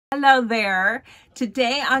Hello there.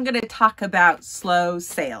 Today I'm going to talk about slow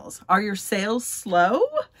sales. Are your sales slow?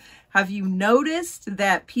 Have you noticed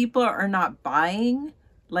that people are not buying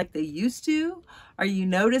like they used to? Are you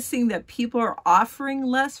noticing that people are offering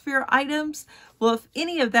less for your items? Well, if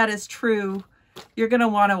any of that is true, you're going to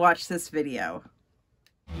want to watch this video.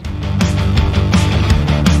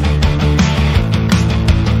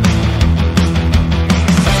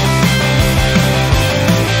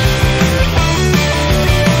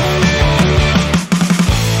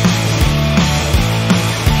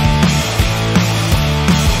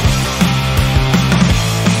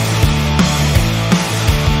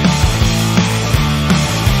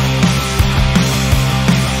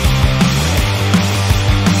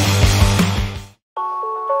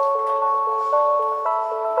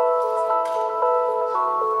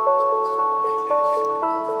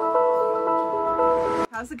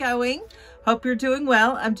 How's it going? Hope you're doing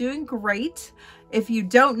well. I'm doing great. If you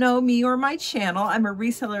don't know me or my channel, I'm a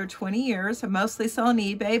reseller of 20 years. I mostly sell on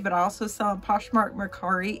eBay, but I also sell on Poshmark,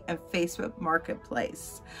 Mercari, and Facebook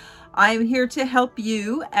Marketplace. I'm here to help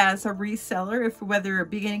you as a reseller, if whether you're a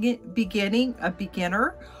beginner,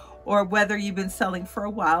 or whether you've been selling for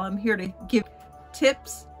a while. I'm here to give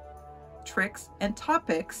tips, tricks, and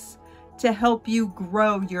topics to help you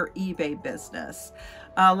grow your eBay business.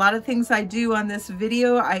 A lot of things I do on this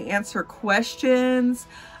video, I answer questions,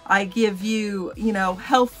 I give you,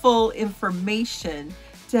 helpful information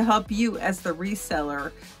to help you as the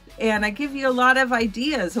reseller, and I give you a lot of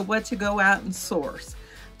ideas of what to go out and source.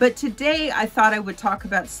 But today I thought I would talk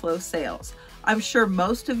about slow sales. I'm sure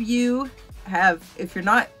most of you have, if you're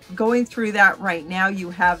not going through that right now, you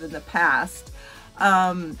have in the past.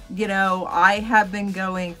 I have been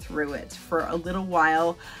going through it for a little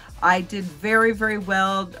while. I did very, very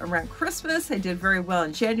well around Christmas. I did very well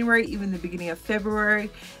in January, even the beginning of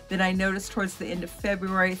February. Then I noticed towards the end of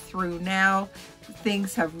February through now,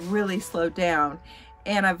 things have really slowed down.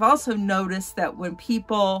 And I've also noticed that when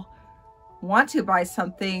people want to buy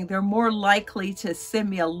something, they're more likely to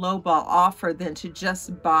send me a lowball offer than to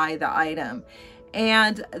just buy the item.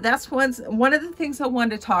 And that's one of the things I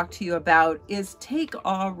wanted to talk to you about is take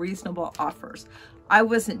all reasonable offers. I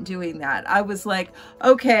wasn't doing that. I was like,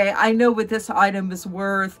 okay, I know what this item is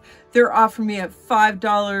worth. They're offering me at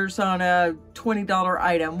 $5 on a $20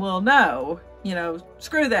 item. Well, no,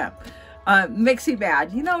 screw them. Makes you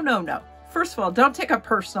mad. No. First of all, don't take it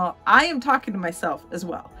personal. I am talking to myself as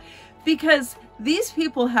well, because these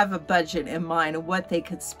people have a budget in mind of what they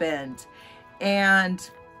could spend. And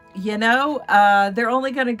they're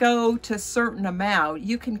only going to go to a certain amount.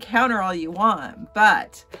 You can counter all you want,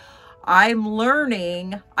 but I'm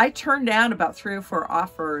learning. I turned down about 3 or 4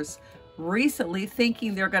 offers recently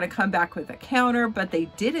thinking they're going to come back with a counter, but they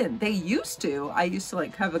didn't. They used to. I used to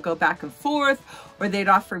have it go back and forth, or they'd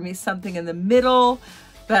offer me something in the middle,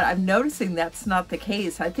 but I'm noticing that's not the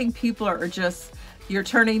case. I think people are just, you're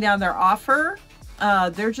turning down their offer.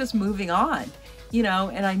 They're just moving on,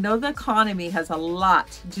 and I know the economy has a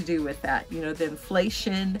lot to do with that. The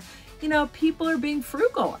inflation, people are being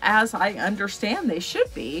frugal, as I understand they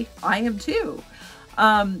should be. I am too.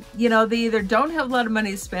 They either don't have a lot of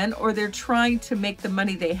money to spend, or they're trying to make the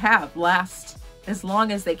money they have last as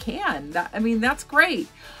long as they can. That's great.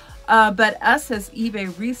 But us as eBay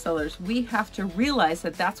resellers, we have to realize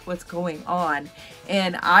that that's what's going on.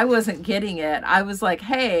 And I wasn't getting it. I was like,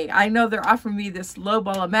 hey, I know they're offering me this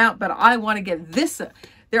lowball amount, but I want to get this.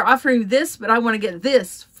 They're offering this, but I want to get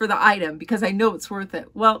this for the item because I know it's worth it.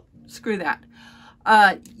 Well, screw that.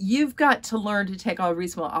 You've got to learn to take all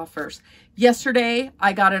reasonable offers. Yesterday,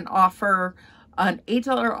 I got an offer, an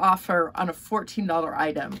 $8 offer on a $14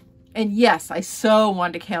 item. And yes, I so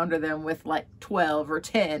wanted to counter them with like 12 or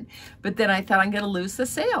 10, but then I thought I'm going to lose the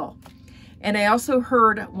sale. And I also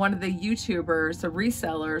heard one of the YouTubers, the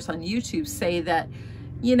resellers on YouTube, say that,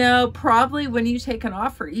 probably when you take an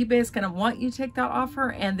offer, eBay is going to want you to take that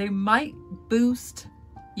offer, and they might boost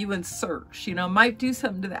you in search, might do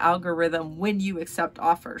something to the algorithm when you accept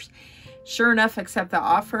offers. Sure enough, accept the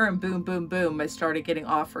offer, and boom, boom, boom, I started getting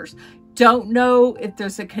offers. Don't know if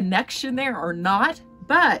there's a connection there or not,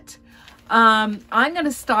 but I'm going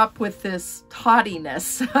to stop with this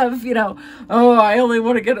tawdiness of, oh, I only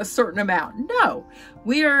want to get a certain amount. No,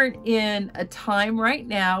 we are in a time right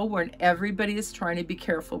now where everybody is trying to be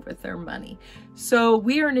careful with their money. So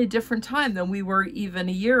we are in a different time than we were even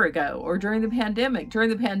a year ago or during the pandemic. During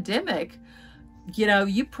the pandemic,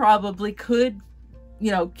 you probably could,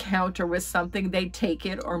 counter with something, they'd take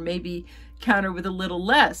it, or maybe counter with a little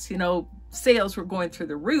less. Sales were going through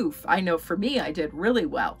the roof. I know for me, I did really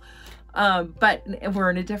well. But we're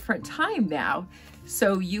in a different time now.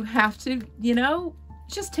 So you have to,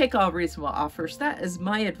 just take all reasonable offers. That is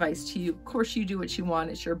my advice to you. Of course, you do what you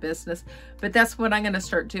want. It's your business. But that's what I'm going to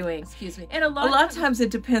start doing. Excuse me. And a lot of times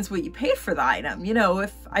it depends what you paid for the item. You know,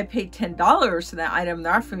 if I paid $10 for that item,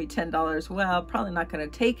 they're offering me $10. Well, probably not going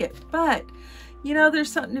to take it. But, you know,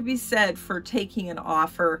 there's something to be said for taking an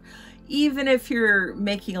offer, even if you're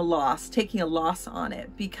making a loss, taking a loss on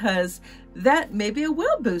it, because that maybe it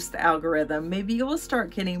will boost the algorithm. Maybe you will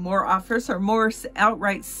start getting more offers or more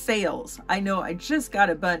outright sales. I know I just got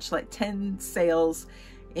a bunch, like 10 sales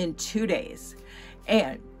in 2 days.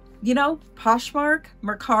 And, you know, Poshmark,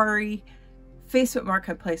 Mercari, Facebook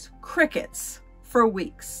Marketplace, crickets for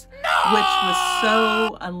weeks, which was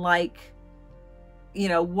so unlike, you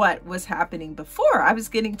know, what was happening before. I was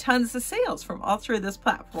getting tons of sales from all three of those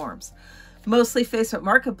platforms, mostly Facebook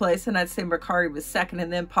Marketplace, and I'd say Mercari was second,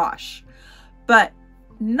 and then Posh, but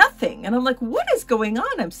nothing. And I'm like, what is going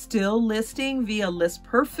on? I'm still listing via List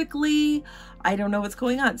Perfectly. I don't know what's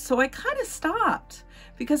going on. So I kind of stopped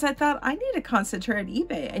because I thought I need to concentrate on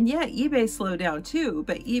eBay. And yeah, eBay slowed down too,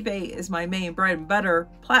 but eBay is my main bread and butter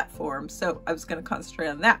platform. So I was going to concentrate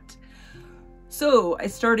on that. So I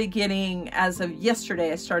started getting, as of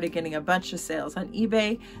yesterday, I started getting a bunch of sales on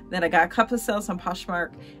eBay. Then I got a couple of sales on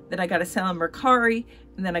Poshmark. Then I got a sale on Mercari.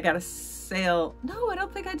 And then I got a sale. No, I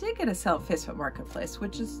don't think I did get a sale at Facebook Marketplace,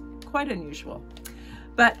 which is quite unusual.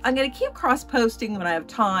 But I'm going to keep cross-posting when I have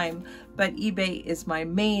time. But eBay is my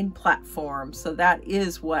main platform. So that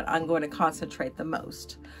is what I'm going to concentrate the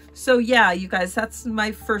most. So yeah, you guys, that's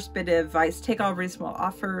my first bit of advice. Take all reasonable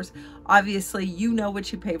offers. Obviously, you know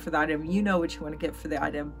what you pay for the item. You know what you want to get for the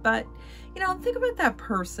item. But, you know, think about that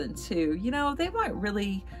person too. You know, they might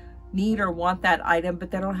really need or want that item,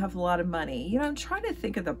 but they don't have a lot of money. You know, I'm trying to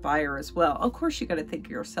think of the buyer as well. Of course, you got to think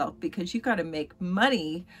of yourself, because you got to make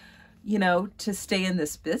money, you know, to stay in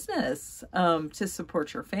this business, to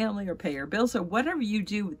support your family or pay your bills or whatever you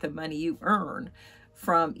do with the money you earn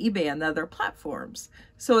from eBay and other platforms.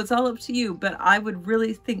 So it's all up to you, but I would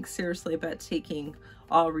really think seriously about taking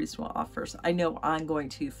all reasonable offers. I know I'm going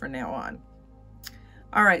to from now on.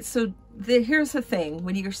 All right, so here's the thing.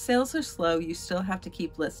 When your sales are slow, you still have to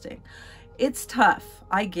keep listing. It's tough.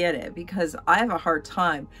 I get it, because I have a hard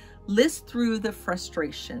time. List through the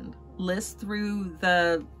frustration. List through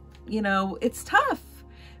the, you know, it's tough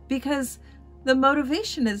because the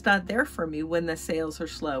motivation is not there for me when the sales are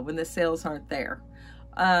slow, when the sales aren't there.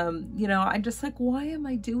 You know, I'm just like, why am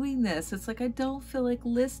I doing this? It's like, I don't feel like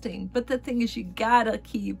listing. But the thing is, you gotta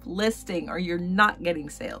keep listing or you're not getting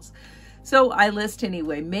sales. So I list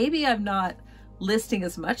anyway. Maybe I'm not listing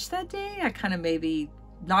as much that day. I kind of maybe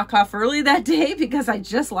knock off early that day because I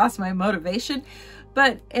just lost my motivation.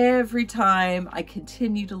 But every time I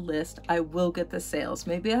continue to list, I will get the sales.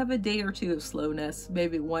 Maybe I have a day or two of slowness,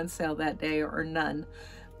 maybe one sale that day or none.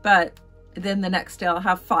 But then the next day I'll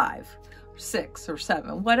have 5, 6 or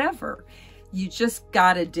 7, whatever. You just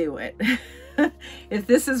got to do it. If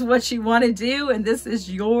this is what you want to do and this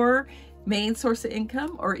is your main source of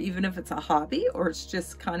income, or even if it's a hobby or it's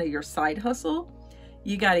just kind of your side hustle,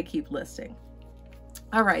 you got to keep listing.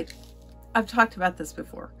 All right. I've talked about this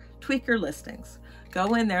before. Tweak your listings.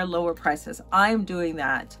 Go in there, lower prices. I'm doing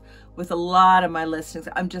that with a lot of my listings.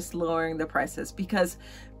 I'm just lowering the prices because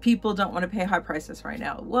people don't want to pay high prices right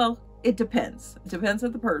now. Well, it depends. It depends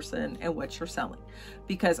on the person and what you're selling,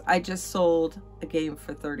 because I just sold a game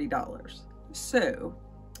for $30. So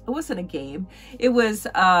it wasn't a game. It was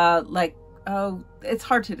like, oh, it's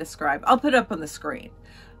hard to describe. I'll put it up on the screen.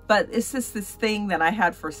 But it's just this thing that I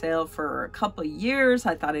had for sale for a couple of years.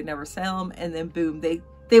 I thought I'd never sell them. And then boom,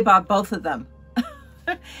 they bought both of them.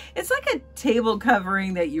 It's like a table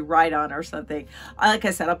covering that you write on or something. Like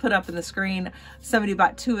I said, I'll put up on the screen. Somebody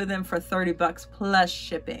bought 2 of them for $30 plus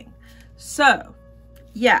shipping. So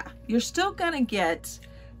yeah, you're still going to get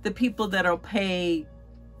the people that'll pay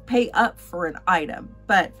up for an item.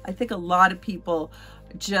 But I think a lot of people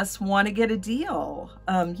just want to get a deal.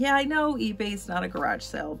 Yeah, I know eBay's not a garage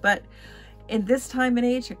sale, but in this time and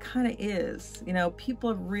age, it kind of is. You know,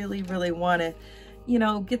 people really, really want to, you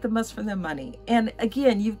know, get the most from their money. And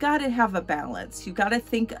again, you've got to have a balance. You've got to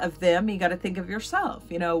think of them. You got to think of yourself.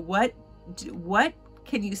 You know, what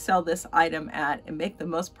can you sell this item at and make the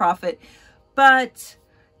most profit? But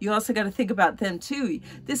you also got to think about them too.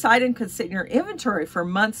 This item could sit in your inventory for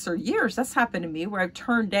months or years. That's happened to me where I've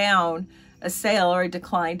turned down a sale, or I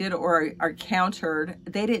declined it, or countered.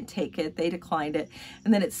 They didn't take it. They declined it.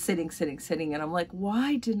 And then it's sitting. And I'm like,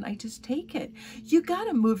 why didn't I just take it? You got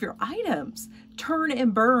to move your items. Turn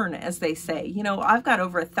and burn, as they say. You know, I've got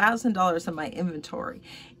over $1,000 in my inventory.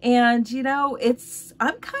 And, you know,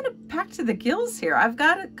 I'm kind of packed to the gills here. I've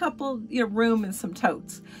got a couple, you know, room and some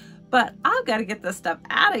totes. but I've got to get this stuff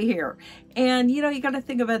out of here. And you know, you got to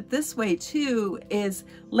think of it this way too, is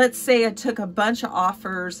let's say I took a bunch of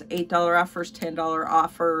offers, $8 offers, $10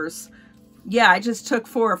 offers. Yeah, I just took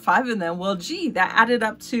 4 or 5 of them. Well, gee, that added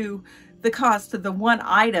up to the cost of the one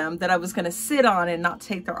item that I was going to sit on and not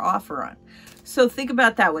take their offer on. So think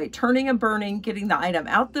about that way, turning and burning, getting the item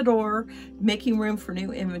out the door, making room for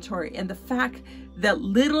new inventory, and the fact that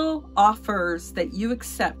little offers that you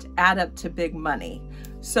accept add up to big money.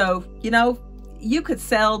 So, you know, you could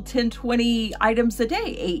sell 10, 20 items a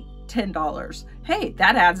day, $8, $10. Hey,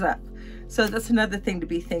 that adds up. So that's another thing to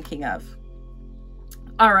be thinking of.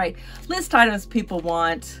 All right, list items people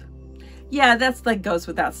want. Yeah, that's like goes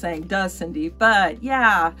without saying, does Cindy? But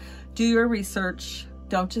yeah, do your research.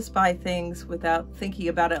 Don't just buy things without thinking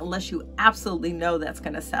about it unless you absolutely know that's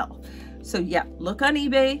going to sell. So yeah, look on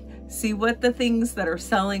eBay, see what the things that are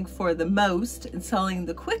selling for the most and selling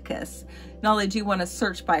the quickest. Not only do you want to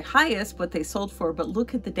search by highest what they sold for, but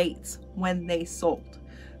look at the dates when they sold.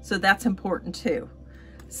 So that's important too.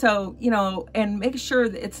 So, you know, and make sure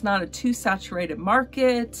that it's not a too saturated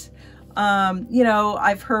market. You know,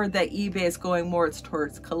 I've heard that eBay is going more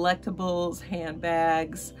towards collectibles,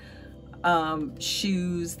 handbags,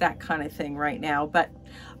 shoes, that kind of thing right now. But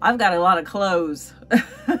I've got a lot of clothes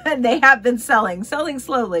and they have been selling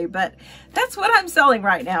slowly, but that's what I'm selling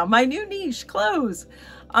right now. My new niche, clothes.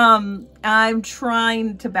 I'm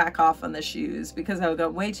trying to back off on the shoes because I've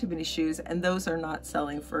got way too many shoes and those are not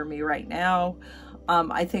selling for me right now.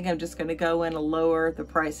 I think I'm just going to go in and lower the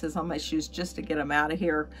prices on my shoes just to get them out of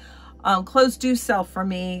here. Clothes do sell for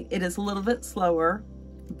me. It is a little bit slower,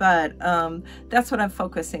 but that's what I'm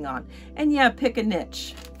focusing on. And yeah, pick a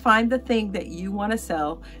niche. Find the thing that you want to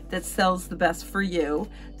sell that sells the best for you.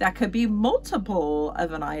 That could be multiple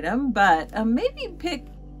of an item, but maybe pick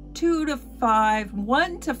 1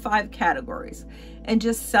 to 5 categories and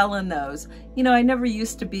just sell in those. You know, I never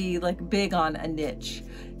used to be like big on a niche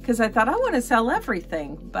because I thought I want to sell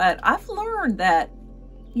everything, but I've learned that,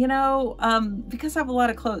 you know, because I have a lot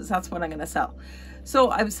of clothes, that's what I'm going to sell.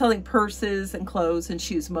 So I'm selling purses and clothes and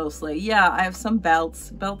shoes mostly. Yeah, I have some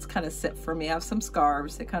belts. Belts kind of sit for me. I have some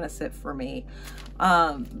scarves that kind of sit for me.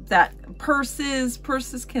 That purses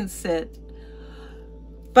can sit.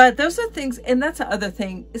 But those are things, and that's the other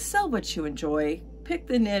thing, is sell what you enjoy. Pick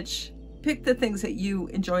the niche. Pick the things that you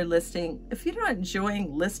enjoy listing. If you're not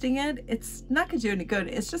enjoying listing it, it's not going to do any good.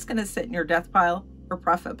 It's just going to sit in your death pile or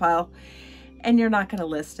profit pile. And you're not going to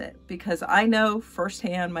list it, because I know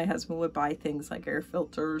firsthand my husband would buy things like air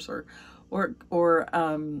filters or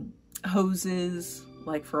hoses,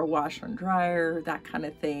 like for a washer and dryer, that kind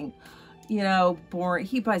of thing. You know, boring.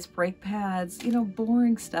 He buys brake pads, you know,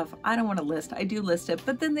 boring stuff. I don't want to list. I do list it,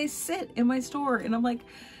 but then they sit in my store and I'm like,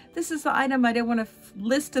 this is the item I didn't want to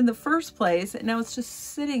list in the first place, and now it's just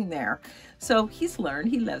sitting there. So he's learned,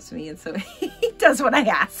 he loves me, and so he does what I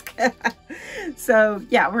ask. So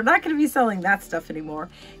yeah, we're not going to be selling that stuff anymore.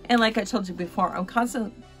 And like I told you before, I'm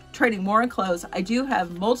concentrating more on clothes. I do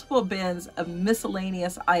have multiple bins of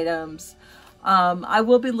miscellaneous items. I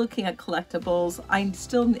will be looking at collectibles. I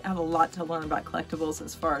still have a lot to learn about collectibles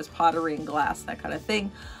as far as pottery and glass, that kind of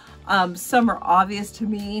thing. Some are obvious to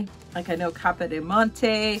me, like I know Capa de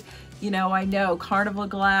Monte, you know, I know Carnival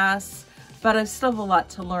glass, but I still have a lot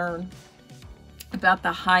to learn about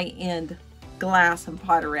the high-end glass and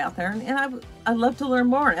pottery out there. And I'd love to learn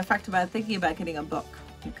more. In fact, I'm thinking about getting a book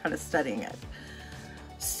and kind of studying it.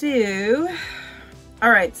 So,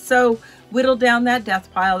 all right, so whittle down that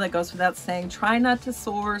death pile. That goes without saying. Try not to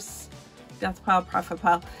source death pile, profit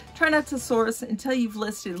pile. Try not to source until you've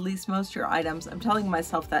listed at least most of your items. I'm telling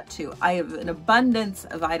myself that too. I have an abundance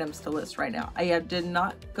of items to list right now. I did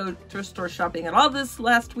not go thrift store shopping at all this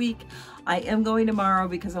last week. I am going tomorrow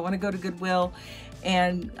because I want to go to Goodwill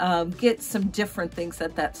and get some different things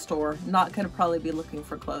at that store. Not going to probably be looking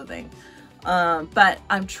for clothing. But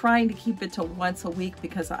I'm trying to keep it to once a week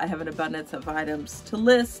because I have an abundance of items to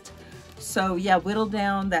list. So yeah, whittle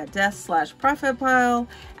down that death/profit pile.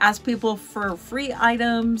 Ask people for free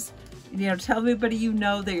items. You know, tell everybody you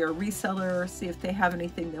know that you're a reseller. See if they have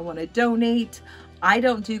anything they want to donate. I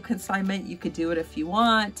don't do consignment. You could do it if you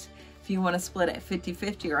want. If you want to split it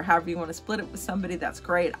 50-50 or however you want to split it with somebody, that's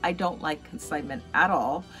great. I don't like consignment at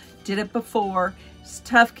all. Did it before. It's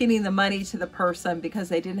tough getting the money to the person because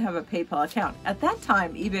they didn't have a PayPal account. At that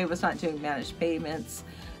time, eBay was not doing managed payments.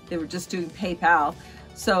 They were just doing PayPal.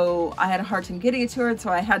 So I had a hard time getting it to her, and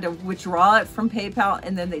so I had to withdraw it from PayPal,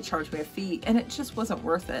 and then they charged me a fee, and it just wasn't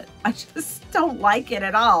worth it. I just don't like it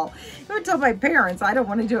at all. I would tell my parents, I don't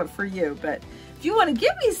want to do it for you, but if you want to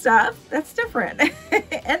give me stuff, that's different.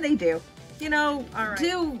 And they do. you know,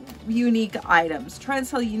 do unique items. Try and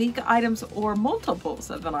sell unique items or multiples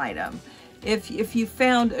of an item. If you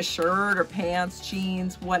found a shirt or pants,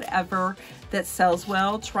 jeans, whatever that sells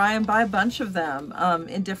well, try and buy a bunch of them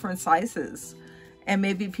in different sizes. And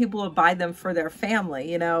maybe people will buy them for their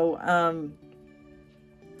family, you know.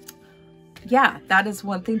 Yeah, that is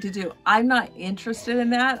one thing to do. I'm not interested in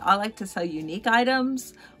that. I like to sell unique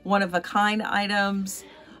items, one-of-a-kind items.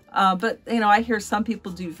 But, you know, I hear some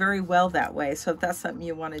people do very well that way. So if that's something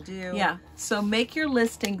you want to do. Yeah. So make your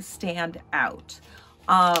listing stand out.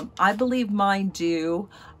 I believe mine do.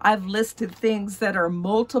 I've listed things that are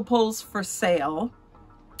multiples for sale.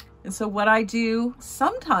 And so what I do,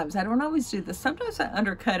 sometimes, I don't always do this, sometimes I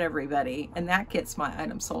undercut everybody and that gets my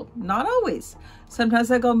item sold. Not always.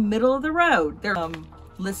 Sometimes I go middle of the road. They're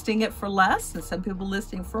listing it for less and some people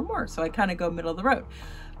listing for more. So I kind of go middle of the road.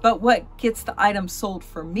 But what gets the item sold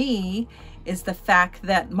for me is the fact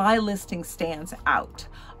that my listing stands out.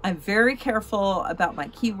 I'm very careful about my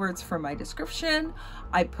keywords for my description.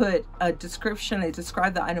 I put a description, I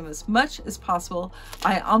describe the item as much as possible.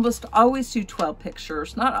 I almost always do 12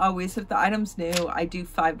 pictures. Not always. If the item's new, I do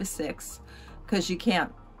 5 to 6 because you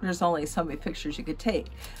can't, there's only so many pictures you could take.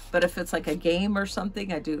 But if it's like a game or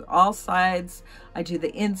something, I do all sides. I do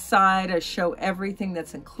the inside. I show everything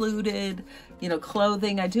that's included. You know,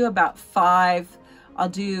 clothing, I do about 5. I'll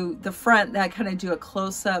do the front, then I kind of do a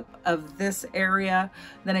close-up of this area.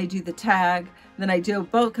 Then I do the tag. Then I do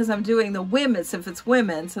both because I'm doing the women's, if it's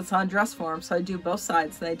women's, it's on dress form. So I do both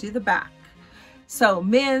sides. Then I do the back. So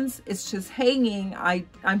men's, it's just hanging.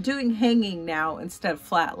 I'm doing hanging now instead of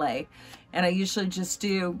flat lay. And I usually just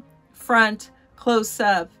do front,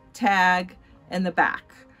 close-up, tag, and the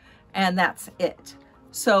back. And that's it.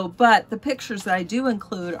 So, but the pictures that I do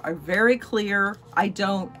include are very clear. I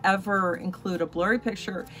don't ever include a blurry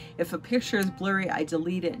picture. If a picture is blurry, I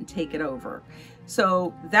delete it and take it over.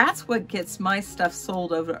 So that's what gets my stuff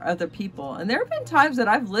sold over other people. And there have been times that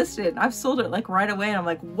I've listed and I've sold it like right away. And I'm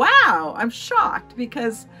like, wow, I'm shocked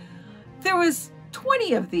because there was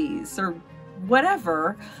 20 of these or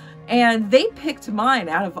whatever. And they picked mine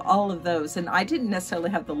out of all of those. And I didn't necessarily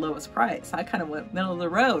have the lowest price. I kind of went middle of the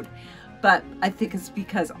road. But I think it's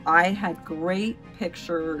because I had great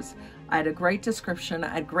pictures, I had a great description, I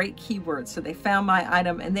had great keywords. So they found my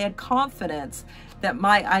item and they had confidence that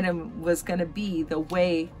my item was going to be the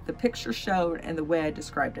way the picture showed and the way I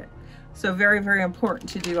described it. So very, very important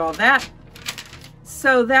to do all that.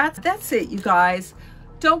 So that's it, you guys.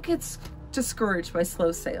 Don't get discouraged by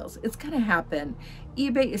slow sales. It's going to happen.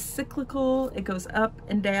 eBay is cyclical. It goes up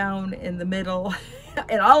and down in the middle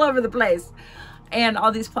and all over the place. And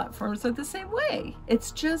all these platforms are the same way.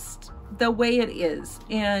 It's just the way it is.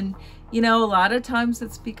 And, you know, a lot of times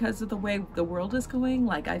it's because of the way the world is going,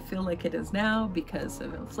 like I feel like it is now because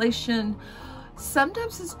of inflation.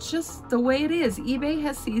 Sometimes it's just the way it is. eBay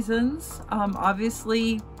has seasons.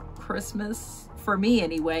 Obviously, Christmas, for me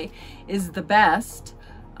anyway, is the best.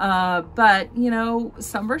 But, you know,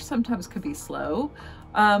 summer sometimes could be slow.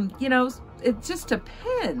 You know, it just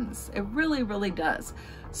depends. It really, really does.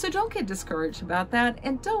 So don't get discouraged about that,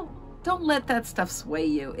 and don't let that stuff sway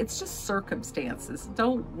you. It's just circumstances.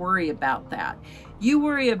 Don't worry about that. You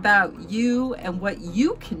worry about you and what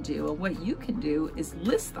you can do, and what you can do is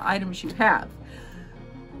list the items you have.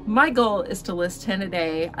 My goal is to list 10 a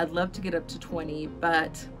day. I'd love to get up to 20,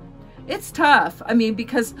 but it's tough. I mean,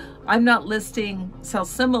 because I'm not listing sell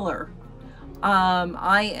similar.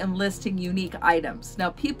 I am listing unique items.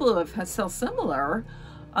 Now, people who have sell similar,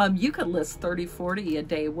 you could list 30, 40 a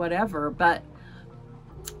day, whatever, but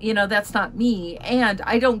you know, that's not me. And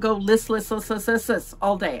I don't go list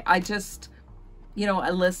all day. I just, you know,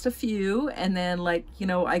 I list a few and then like, you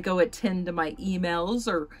know, I go attend to my emails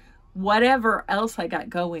or whatever else I got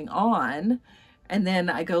going on. And then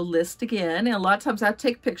I go list again. And a lot of times I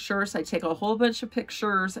take pictures. I take a whole bunch of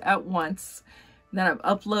pictures at once. Then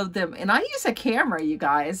I upload them. And I use a camera, you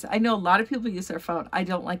guys. I know a lot of people use their phone. I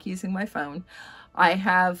don't like using my phone. I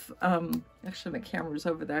have, actually my camera's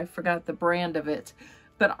over there. I forgot the brand of it.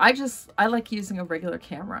 But I like using a regular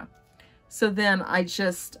camera. So then I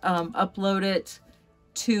just upload it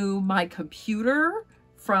to my computer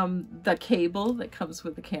from the cable that comes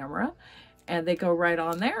with the camera. And they go right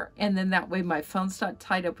on there. And then that way my phone's not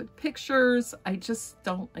tied up with pictures. I just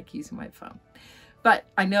don't like using my phone. But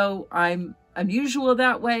I know I'm unusual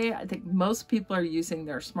that way. I think most people are using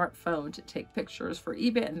their smartphone to take pictures for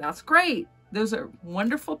eBay, and that's great. Those are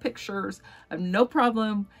wonderful pictures. I have no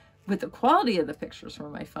problem with the quality of the pictures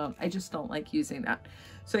from my phone. I just don't like using that.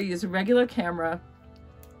 So I use a regular camera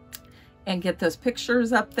and get those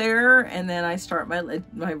pictures up there, and then I start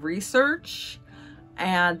my research.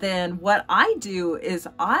 And then what I do is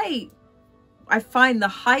I find the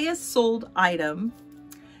highest sold item,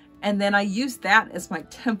 and then I use that as my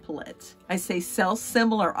template. I say sell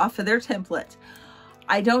similar off of their template.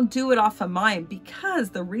 I don't do it off of mine, because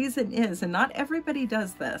the reason is, and not everybody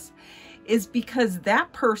does this, is because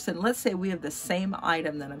that person, let's say we have the same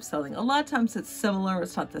item that I'm selling. A lot of times it's similar,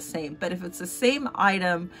 it's not the same, but if it's the same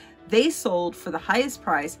item they sold for the highest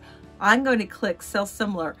price, I'm going to click sell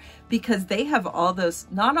similar, because they have all those,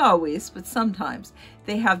 not always, but sometimes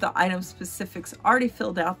they have the item specifics already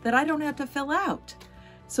filled out that I don't have to fill out.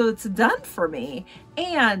 So it's done for me,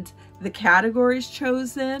 and the category's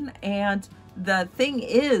chosen, and the thing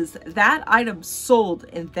is that item sold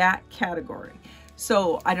in that category.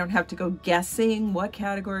 So I don't have to go guessing what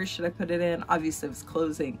category should I put it in. Obviously if it's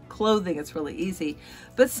clothing, it's really easy,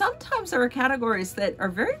 but sometimes there are categories that are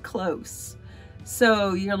very close.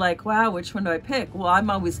 So you're like, wow, which one do I pick? Well, I'm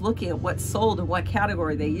always looking at what's sold and what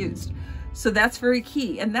category they used. So that's very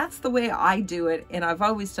key, and that's the way I do it, and I've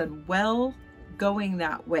always done well going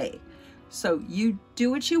that way. So you do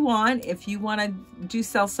what you want. If you want to do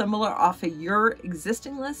sell similar off of your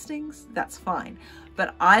existing listings, that's fine.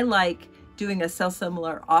 But I like doing a sell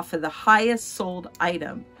similar off of the highest sold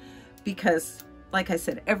item, because like I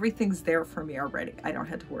said, everything's there for me already. I don't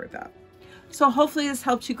have to worry about it. So hopefully this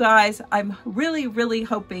helped you guys. I'm really, really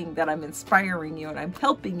hoping that I'm inspiring you, and I'm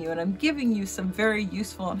helping you, and I'm giving you some very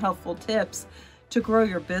useful and helpful tips to grow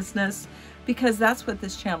your business, because that's what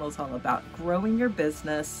this channel is all about, growing your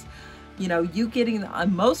business. You know, you getting the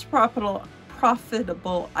most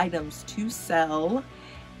profitable items to sell.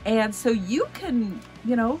 And so you can,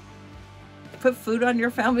 you know, put food on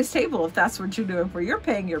your family's table if that's what you're doing, for you're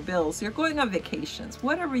paying your bills, you're going on vacations,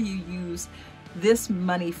 whatever you use this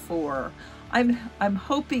money for. I'm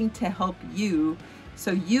hoping to help you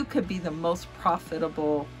so you could be the most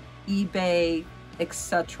profitable eBay,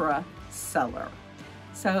 etc. seller.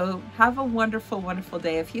 So have a wonderful, wonderful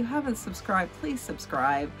day. If you haven't subscribed, please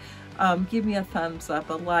subscribe. Give me a thumbs up,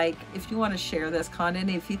 a like. If you want to share this content,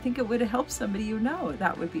 if you think it would help somebody you know,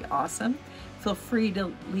 that would be awesome. Feel free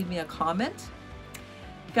to leave me a comment.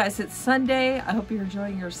 Guys, it's Sunday. I hope you're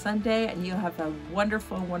enjoying your Sunday, and you have a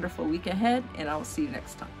wonderful, wonderful week ahead, and I'll see you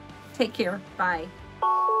next time. Take care. Bye.